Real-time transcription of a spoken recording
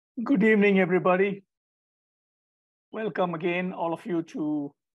Good evening, everybody. Welcome again, all of you,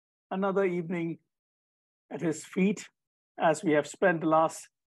 to another evening at His feet as we have spent the last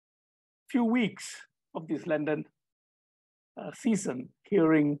few weeks of this Lenten season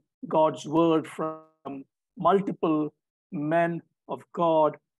hearing God's word from multiple men of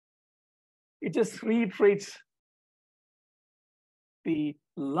God. It just reiterates the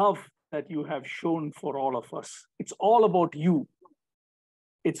love that you have shown for all of us. It's all about you.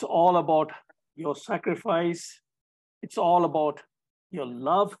 It's all about your sacrifice. It's all about your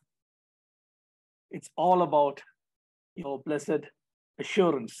love. It's all about your blessed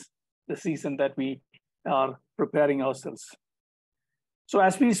assurance, the season that we are preparing ourselves. So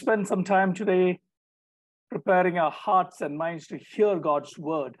as we spend some time today preparing our hearts and minds to hear God's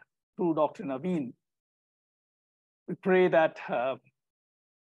word through Dr. Naveen, we pray that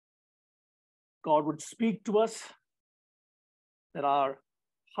God would speak to us, that our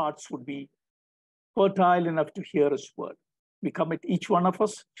hearts would be fertile enough to hear His word. We commit each one of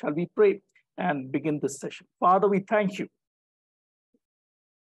us. Shall we pray and begin this session? Father, we thank you.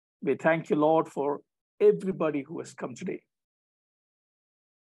 We thank you, Lord, for everybody who has come today.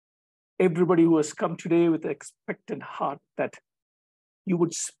 Everybody who has come today with an expectant heart that you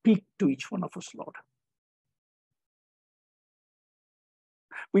would speak to each one of us, Lord.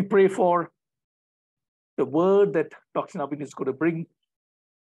 We pray for the word that Dr. Naveen is going to bring.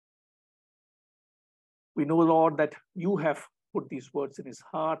 We know, Lord, that you have put these words in his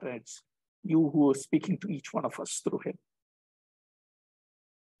heart, and it's you who are speaking to each one of us through him.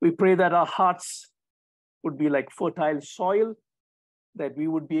 We pray that our hearts would be like fertile soil, that we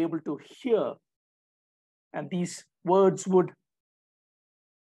would be able to hear, and these words would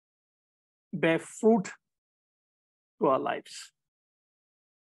bear fruit to our lives.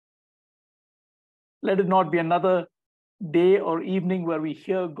 Let it not be another day or evening where we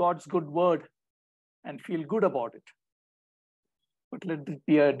hear God's good word and feel good about it. But let it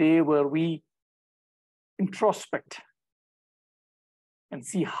be a day where we introspect and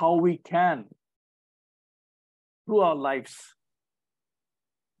see how we can, through our lives,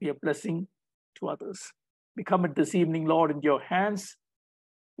 be a blessing to others. We commit this evening, Lord, into your hands.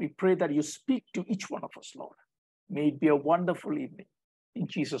 We pray that you speak to each one of us, Lord. May it be a wonderful evening. In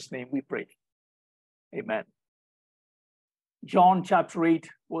Jesus' name we pray. Amen. John chapter 8,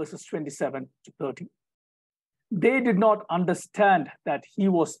 verses 27 to 30. They did not understand that he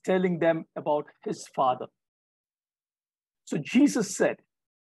was telling them about his Father. So Jesus said,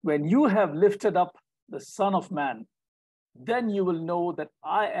 when you have lifted up the Son of Man, then you will know that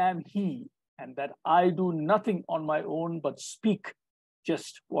I am he, and that I do nothing on my own but speak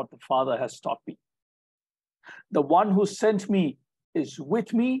just what the Father has taught me. The one who sent me is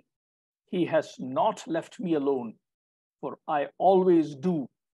with me. He has not left me alone, for I always do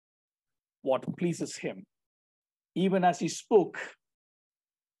what pleases him. Even as he spoke,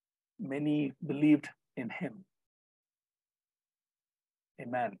 many believed in him.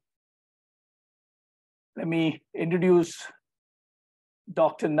 Amen. Let me introduce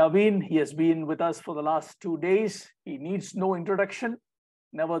Dr. Naveen. He has been with us for the last 2 days. He needs no introduction.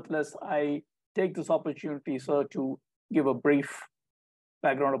 Nevertheless, I take this opportunity, sir, to give a brief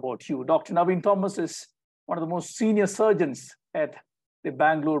background about you. Dr. Naveen Thomas is one of the most senior surgeons at the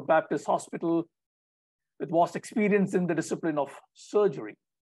Bangalore Baptist Hospital, with vast experience in the discipline of surgery.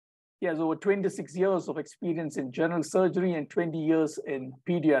 He has over 26 years of experience in general surgery and 20 years in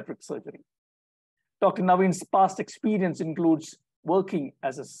pediatric surgery. Dr. Naveen's past experience includes working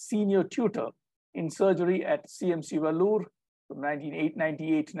as a senior tutor in surgery at CMC Vellore from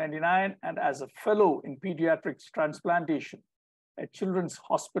 1998 to 99, and as a fellow in pediatrics transplantation at Children's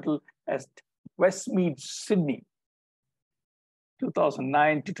Hospital at Westmead, Sydney,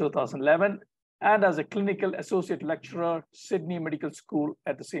 2009 to 2011, and as a clinical associate lecturer, Sydney Medical School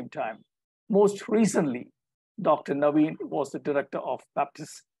at the same time. Most recently, Dr. Naveen was the director of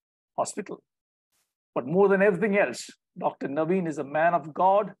Baptist Hospital. But more than everything else, Dr. Naveen is a man of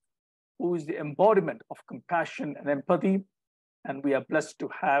God who is the embodiment of compassion and empathy. And we are blessed to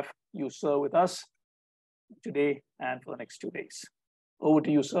have you, sir, with us today and for the next 2 days. Over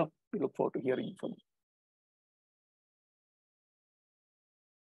to you, sir. We look forward to hearing from you.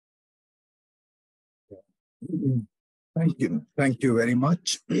 Thank you. Thank you very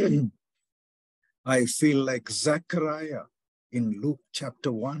much. I feel like Zechariah in Luke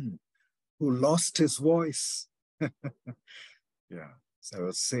chapter 1, who lost his voice. Yeah, as I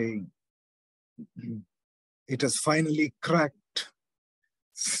was saying, it has finally cracked.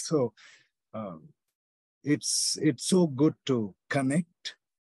 So it's so good to connect.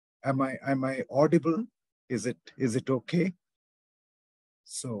 Am I audible? Is it okay?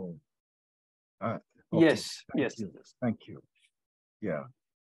 So, uh, okay, Yes, thank yes, you. yes. Thank you. Yeah.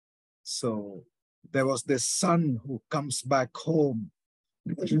 So there was this son who comes back home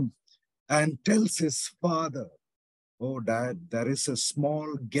and tells his father, "Oh, Dad, there is a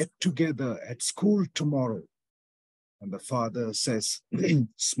small get together at school tomorrow." And the father says,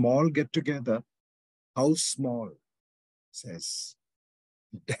 "Small get together? How small?" Says,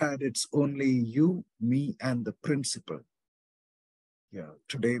 "Dad, it's only you, me, and the principal." Yeah,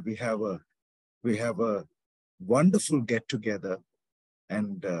 today we have a wonderful get together,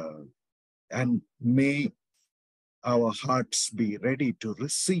 and may our hearts be ready to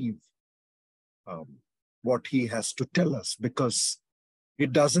receive um, what he has to tell us, because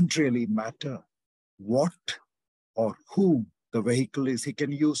it doesn't really matter what or who the vehicle is. He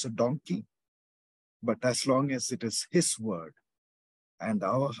can use a donkey, but as long as it is his word and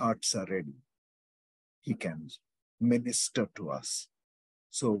our hearts are ready, he can minister to us.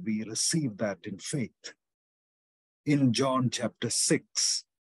 So we receive that in faith. In John chapter 6,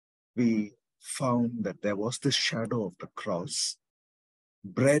 we found that there was the shadow of the cross.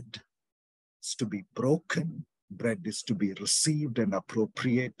 Bread is to be broken, bread is to be received and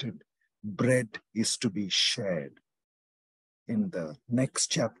appropriated, bread is to be shared. In the next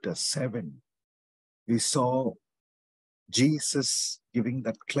chapter 7, we saw Jesus giving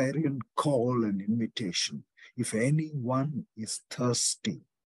that clarion call and invitation. If anyone is thirsty,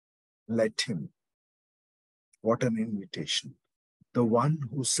 let him. What an invitation. The one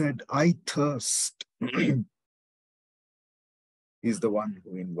who said, "I thirst," is the one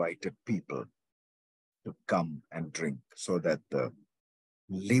who invited people to come and drink so that the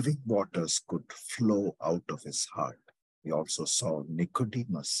living waters could flow out of his heart. We also saw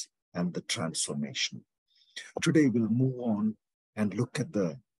Nicodemus and the transformation. Today we'll move on and look at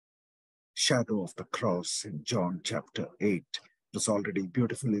the shadow of the cross in John chapter 8. It was already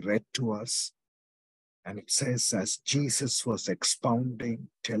beautifully read to us. And it says, as Jesus was expounding,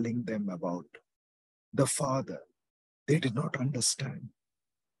 telling them about the Father, they did not understand.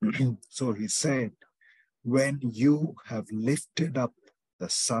 So he said, when you have lifted up the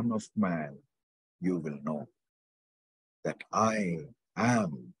Son of Man, you will know that I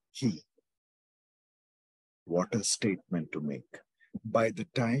am He. What a statement to make. By the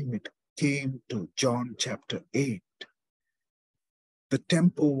time it came to John chapter 8, the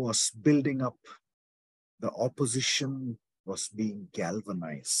tempo was building up, the opposition was being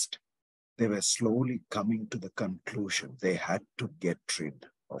galvanized. They were slowly coming to the conclusion they had to get rid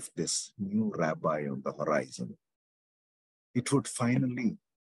of this new rabbi on the horizon. It would finally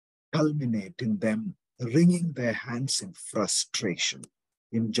culminate in them wringing their hands in frustration.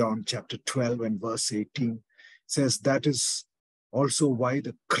 In John chapter 12 and verse 18, says that is also why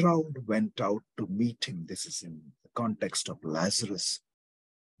the crowd went out to meet him. This is in the context of Lazarus,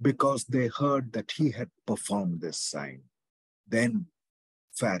 because they heard that he had performed this sign. Then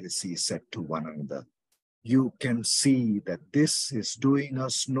Pharisees said to one another, you can see that this is doing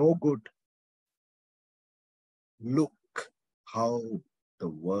us no good. Look how the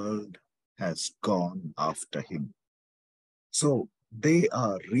world has gone after him. So they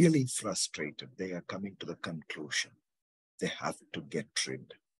are really frustrated. They are coming to the conclusion they have to get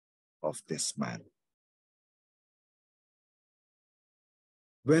rid of this man.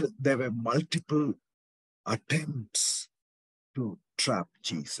 Well, there were multiple attempts to trap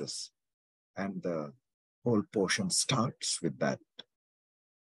Jesus, and the whole portion starts with that.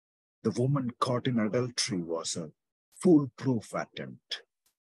 The woman caught in adultery was a foolproof attempt.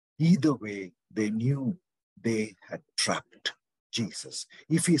 Either way, they knew they had trapped Jesus.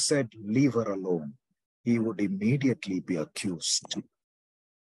 If he said, leave her alone, he would immediately be accused.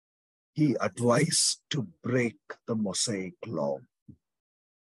 He advised to break the Mosaic law.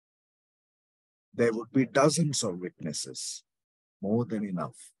 There would be dozens of witnesses, more than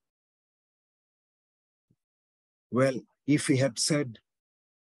enough. Well, if he had said,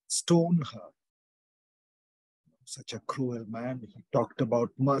 stone her, such a cruel man, he talked about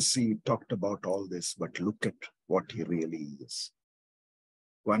mercy, he talked about all this, but look at what he really is.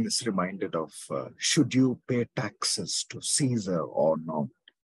 One is reminded of, should you pay taxes to Caesar or not?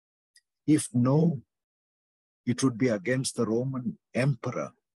 If no, it would be against the Roman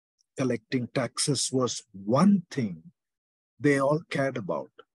emperor. Collecting taxes was one thing they all cared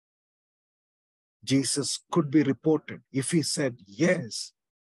about. Jesus could be reported. If he said yes,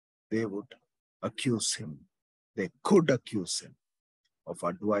 they would accuse him. They could accuse him of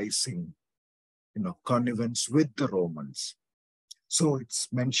advising, connivance with the Romans. So it's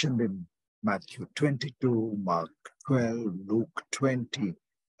mentioned in Matthew 22, Mark 12, Luke 20,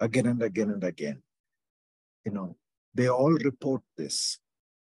 again and again and again. They all report this.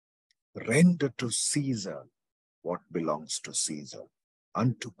 Render to Caesar what belongs to Caesar,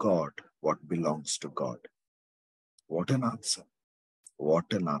 unto God what belongs to God. What an answer.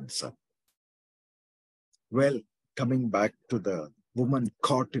 What an answer. Well, coming back to the woman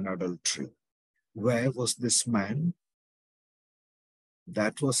caught in adultery, where was this man?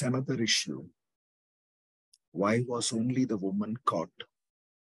 That was another issue. Why was only the woman caught?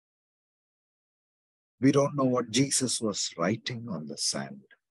 We don't know what Jesus was writing on the sand,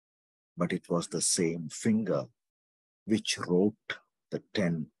 but it was the same finger which wrote the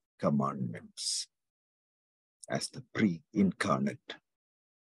 10 Commandments as the pre-incarnate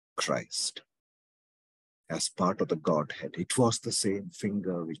Christ, as part of the Godhead. It was the same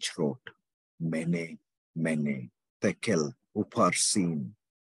finger which wrote Mene, Mene, Tekel, Upharsin.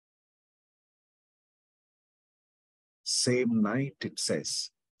 Same night, it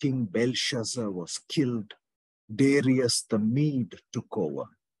says, King Belshazzar was killed. Darius the Mede took over.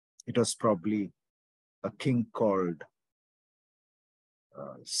 It was probably a king called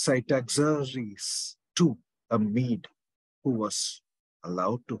Cyaxares II, a Mede, who was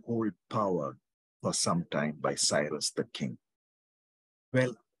allowed to hold power for some time by Cyrus the king.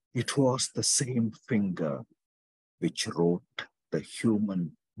 Well, it was the same finger which wrote the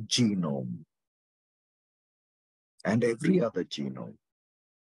human genome and every other genome.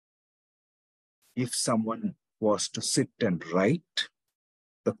 If someone was to sit and write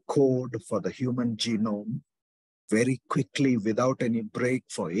the code for the human genome very quickly without any break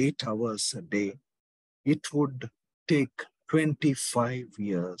for 8 hours a day, it would take 25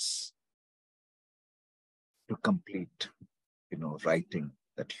 years to complete, writing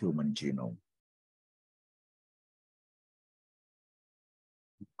that human genome.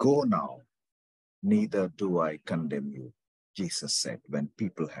 Go now, neither do I condemn you, Jesus said when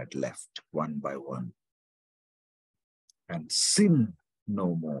people had left one by one. And sin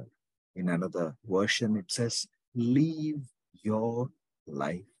no more. In another version, it says, leave your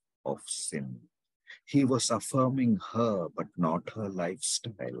life of sin. He was affirming her, but not her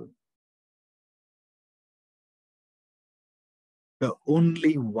lifestyle. The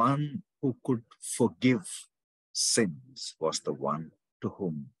only one who could forgive sins was the one to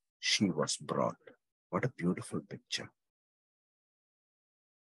whom she was brought. What a beautiful picture.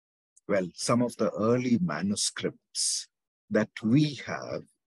 Well, some of the early manuscripts that we have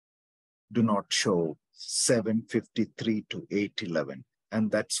do not show 753 to 811. And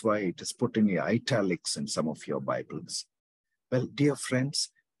that's why it is put in italics in some of your Bibles. Well, dear friends,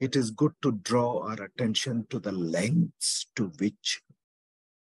 it is good to draw our attention to the lengths to which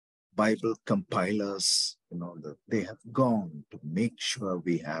Bible compilers, they have gone to make sure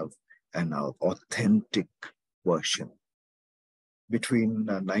we have an authentic version. Between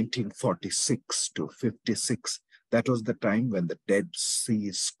 1946 to 56, that was the time when the Dead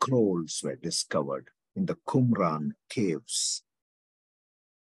Sea Scrolls were discovered in the Qumran caves.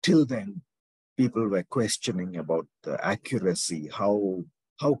 Till then, people were questioning about the accuracy. How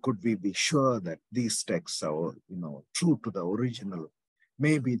could we be sure that these texts are, true to the original?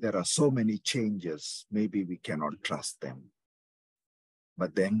 Maybe there are so many changes. Maybe we cannot trust them.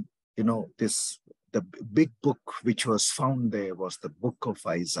 But then, the big book which was found there was the book of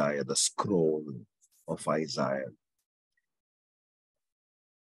Isaiah, the scroll of Isaiah.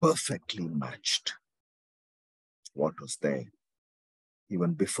 Perfectly matched what was there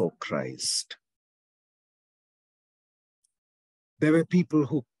even before Christ. There were people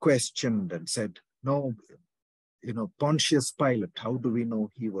who questioned and said, no, Pontius Pilate, how do we know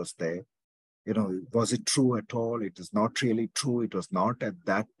he was there? Was it true at all? It is not really true. It was not at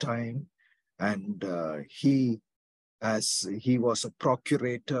that time. And as he was a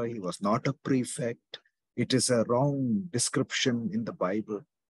procurator, he was not a prefect. It is a wrong description in the Bible.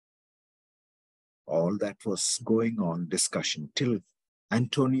 All that was going on, discussion, till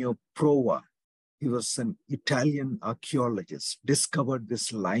Antonio Prova, he was an Italian archaeologist, discovered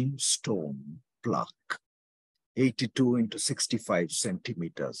this limestone plaque, 82 into 65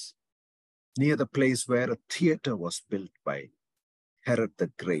 centimeters, near the place where a theater was built by Herod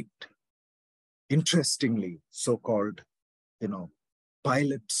the Great. Interestingly, so-called,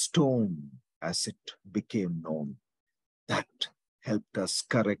 Pilate stone, as it became known, that helped us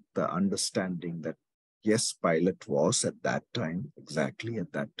correct the understanding that, yes, Pilate was at that time, exactly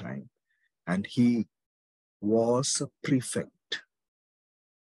at that time, and he was a prefect.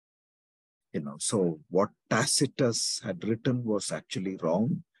 So what Tacitus had written was actually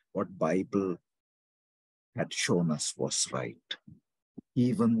wrong. What Bible had shown us was right.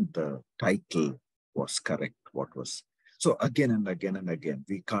 Even the title was correct. So again and again and again,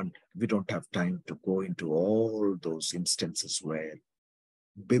 we don't have time to go into all those instances where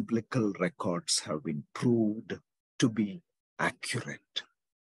biblical records have been proved to be accurate.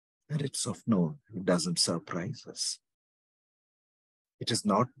 And it doesn't surprise us. It is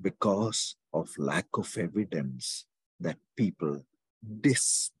not because of lack of evidence that people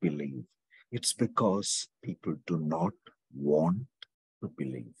disbelieve. It's because people do not want to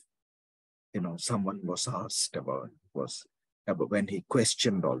believe. Someone was asked about when he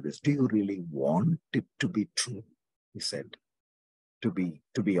questioned all this, do you really want it to be true? He said, to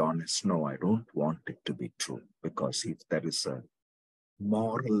be honest, no, I don't want it to be true, because if there is a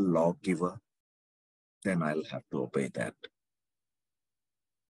moral lawgiver, then I'll have to obey that.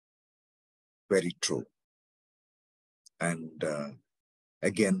 Very true. And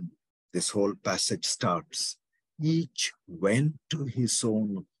again, this whole passage starts, each went to his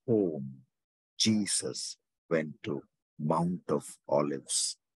own home. Jesus went to Mount of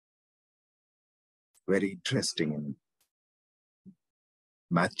Olives. Very interesting. In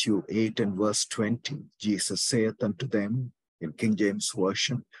Matthew 8 and verse 20, Jesus saith unto them, in King James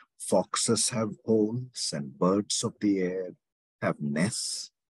Version, foxes have holes and birds of the air have nests,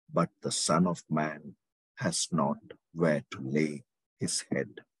 but the Son of Man has not where to lay his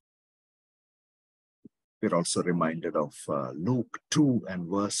head. We're also reminded of Luke 2 and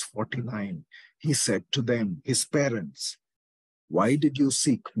verse 49. He said to them, his parents, why did you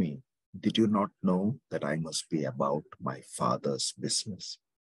seek me? Did you not know that I must be about my Father's business,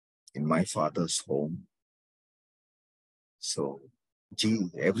 in my Father's home? So,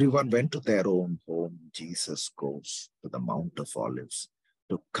 everyone went to their own home. Jesus goes to the Mount of Olives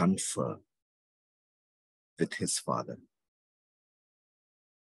to confer with his Father.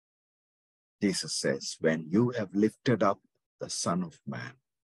 Jesus says, when you have lifted up the Son of Man,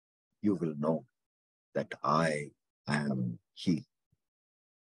 you will know that I am he.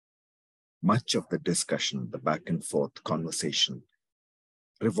 Much of the discussion, the back and forth conversation,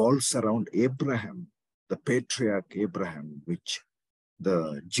 revolves around Abraham, the patriarch Abraham, which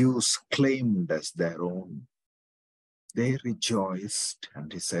the Jews claimed as their own. They rejoiced,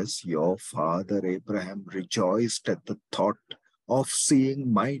 and he says, your father Abraham rejoiced at the thought of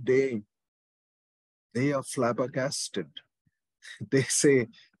seeing my day. They are flabbergasted. They say,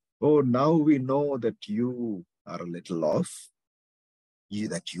 oh, now we know that you are a little off,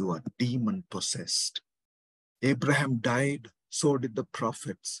 that you are demon-possessed. Abraham died, so did the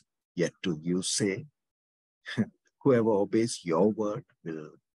prophets. Yet do you say, whoever obeys your word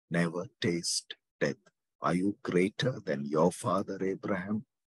will never taste death. Are you greater than your father Abraham?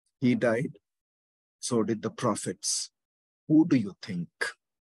 He died, so did the prophets. Who do you think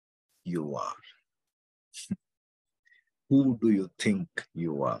you are? Who do you think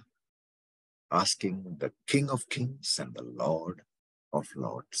you are? Asking the King of Kings and the Lord of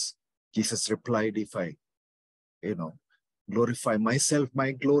Lords. Jesus replied, if I, glorify myself,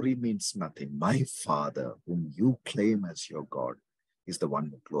 my glory means nothing. My Father, whom you claim as your God, is the one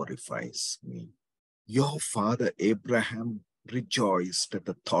who glorifies me. Your father Abraham rejoiced at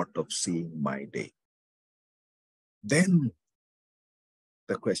the thought of seeing my day. Then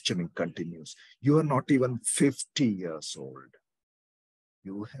the questioning continues. You are not even 50 years old.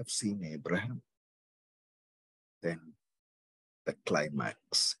 You have seen Abraham? Then the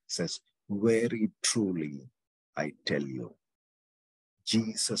climax says, very truly, I tell you.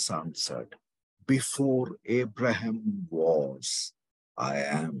 Jesus answered, before Abraham was, I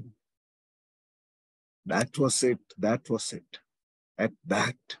am. That was it. That was it. At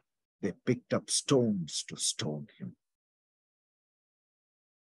that, they picked up stones to stone him.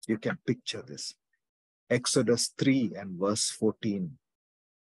 You can picture this. Exodus 3 and verse 14.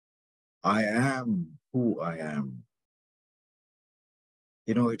 I am who I am.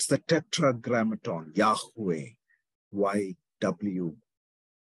 It's the tetragrammaton, Yahweh, YW,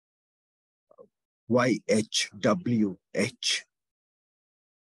 YHWH.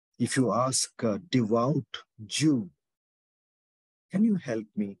 If you ask a devout Jew, can you help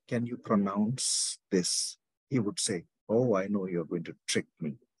me? Can you pronounce this? He would say, oh, I know you're going to trick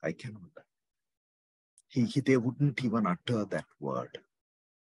me. I cannot. They wouldn't even utter that word.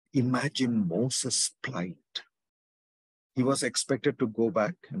 Imagine Moses' plight. He was expected to go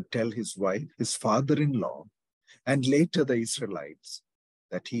back and tell his wife, his father-in-law, and later the Israelites,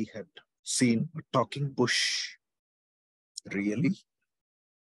 that he had seen a talking bush. Really?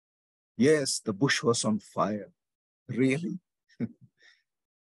 Yes, the bush was on fire. Really?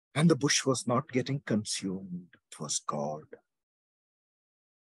 And the bush was not getting consumed. It was God.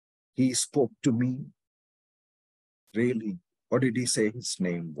 He spoke to me. Really? What did he say his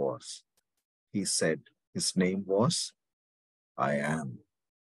name was? He said his name was, I am.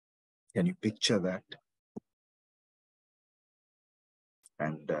 Can you picture that?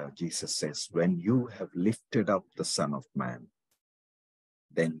 And Jesus says, when you have lifted up the Son of Man,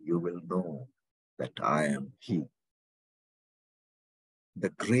 then you will know that I am He. The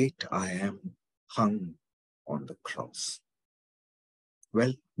great I am hung on the cross.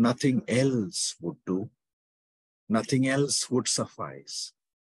 Well, nothing else would do. Nothing else would suffice.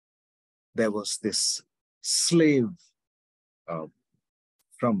 There was this slave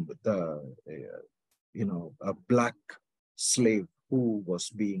from the, a black slave who was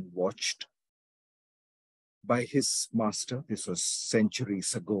being watched by his master. This was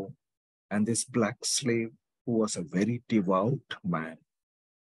centuries ago. And this black slave, who was a very devout man,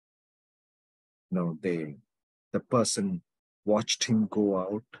 the person watched him go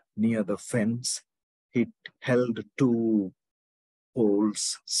out near the fence. He held two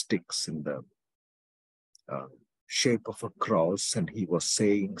poles, sticks in the shape of a cross, and he was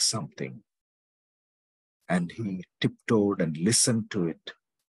saying something. And he tiptoed and listened to it.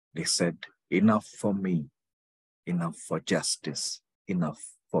 He said, enough for me, enough for justice, enough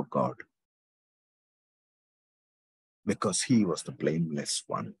for God. Because he was the blameless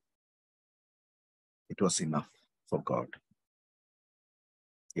one. It was enough for God,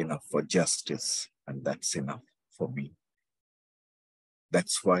 enough for justice, and that's enough for me.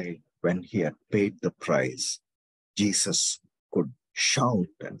 That's why when he had paid the price, Jesus could shout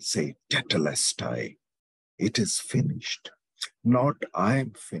and say, Tetelestai, it is finished. Not I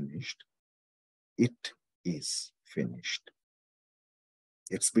am finished, it is finished.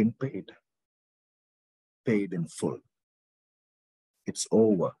 It's been paid in full. It's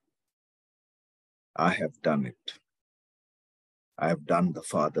over. I have done it. I have done the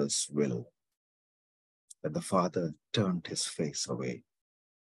Father's will. But the Father turned his face away.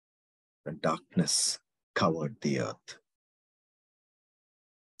 The darkness covered the earth.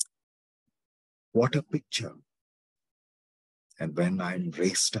 What a picture. And when I'm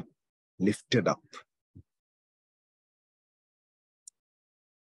raised up, lifted up,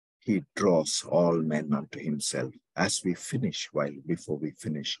 he draws all men unto himself. As we finish, before we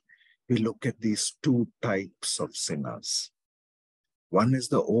finish, we look at these two types of sinners. One is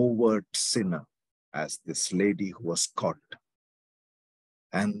the overt sinner, as this lady who was caught,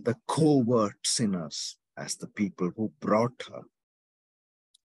 and the covert sinners, as the people who brought her.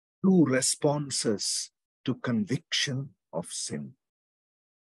 Two responses to conviction of sin.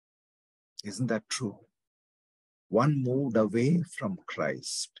 Isn't that true? One moved away from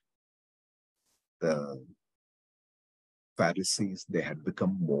Christ. The Pharisees, they had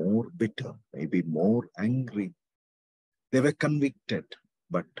become more bitter, maybe more angry. They were convicted,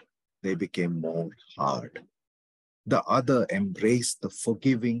 but they became more hard. The other embraced the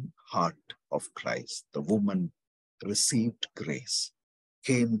forgiving heart of Christ. The woman received grace,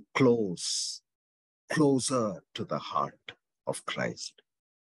 came closer to the heart of Christ.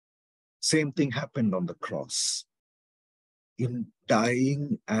 Same thing happened on the cross. In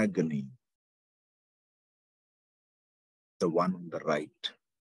dying agony, the one on the right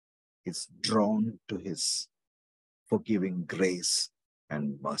is drawn to his forgiving grace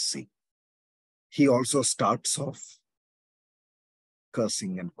and mercy. He also starts off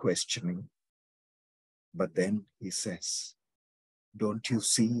cursing and questioning, but then he says, don't you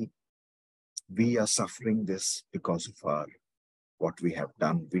see, we are suffering this because of what we have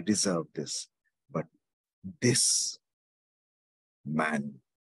done. We deserve this. But this man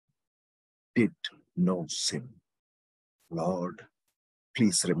did no sin. Lord,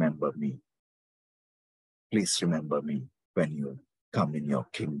 please remember me. Please remember me when you come in your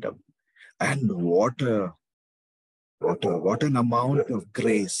kingdom. And what an amount of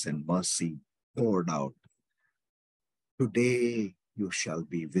grace and mercy poured out. Today you shall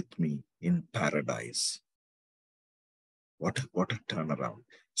be with me in paradise. What a turnaround.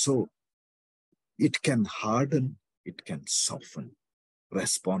 So it can harden, it can soften.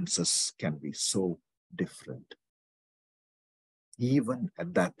 Responses can be so different, even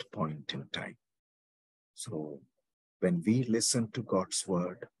at that point in time. So when we listen to God's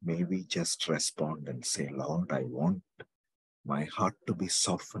word, may we just respond and say, Lord, I want my heart to be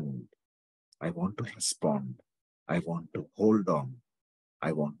softened. I want to respond. I want to hold on.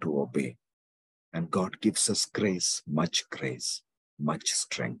 I want to obey. And God gives us grace, much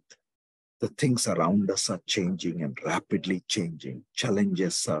strength. The things around us are changing and rapidly changing.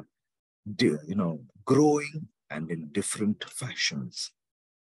 Challenges are, growing and in different fashions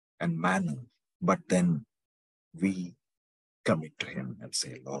and manner. But then we commit to him and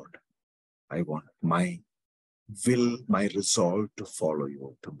say, Lord, I want my will, my resolve to follow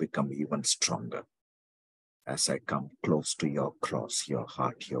you, to become even stronger as I come close to your cross, your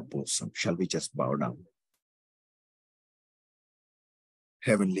heart, your bosom. Shall we just bow down?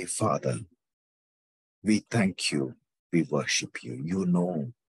 Heavenly Father, we thank you, we worship you. You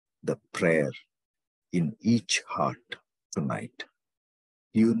know the prayer in each heart tonight.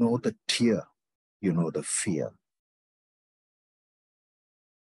 You know the tear, you know the fear.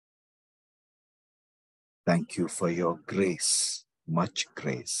 Thank you for your grace, much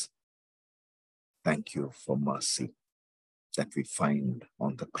grace. Thank you for mercy that we find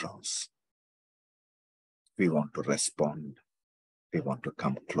on the cross. We want to respond. We want to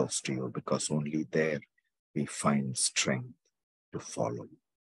come close to you because only there we find strength to follow.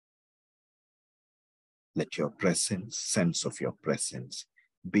 Let your presence, sense of your presence,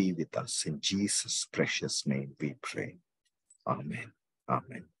 be with us. In Jesus' precious name we pray. Amen.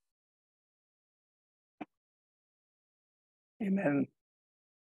 Amen. Amen.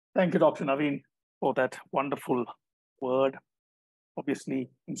 Thank you, Dr. Naveen, for that wonderful word. Obviously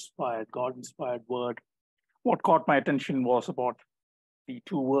inspired, God-inspired word. What caught my attention was about the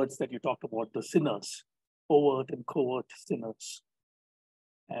two words that you talked about, the sinners, overt and covert sinners.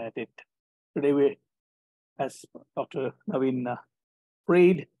 And today, as Dr. Naveen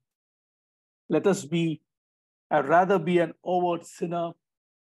prayed, let us I'd rather be an overt sinner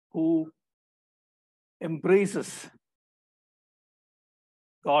who embraces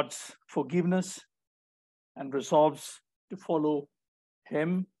God's forgiveness and resolves to follow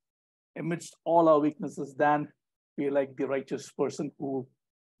him amidst all our weaknesses than be like the righteous person who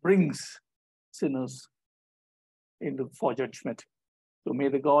brings sinners for judgment. So may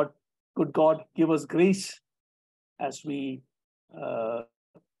the good God, give us grace as we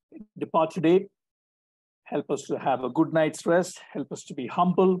depart today. Help us to have a good night's rest. Help us to be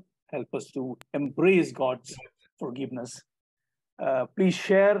humble. Help us to embrace God's forgiveness. Please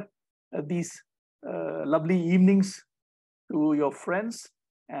share these lovely evenings to your friends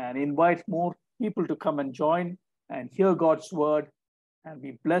and invite more people to come and join and hear God's word and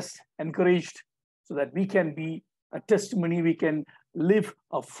be blessed, encouraged, so that we can be a testimony, we can live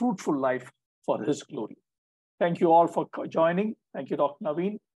a fruitful life for his glory. Thank you all for joining. Thank you, Dr.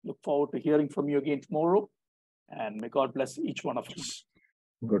 Naveen. Look forward to hearing from you again tomorrow. And may God bless each one of us.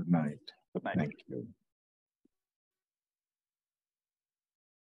 Good night. Good night. Thank you.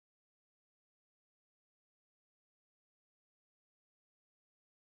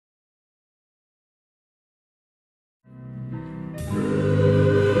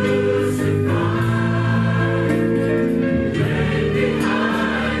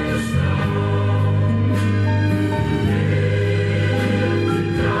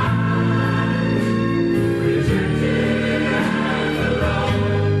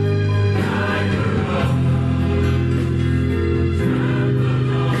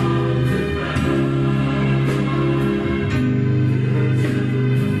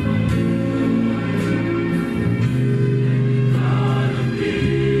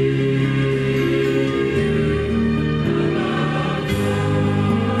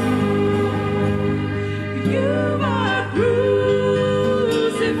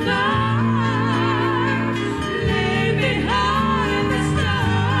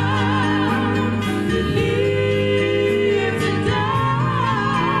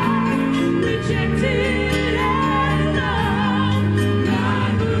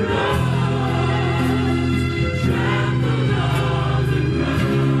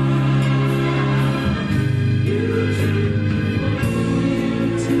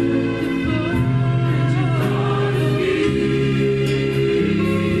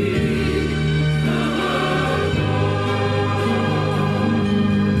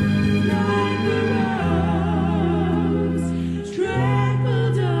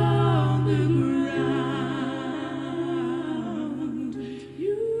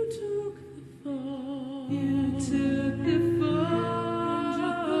 You took the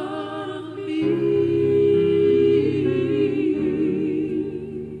fall of me.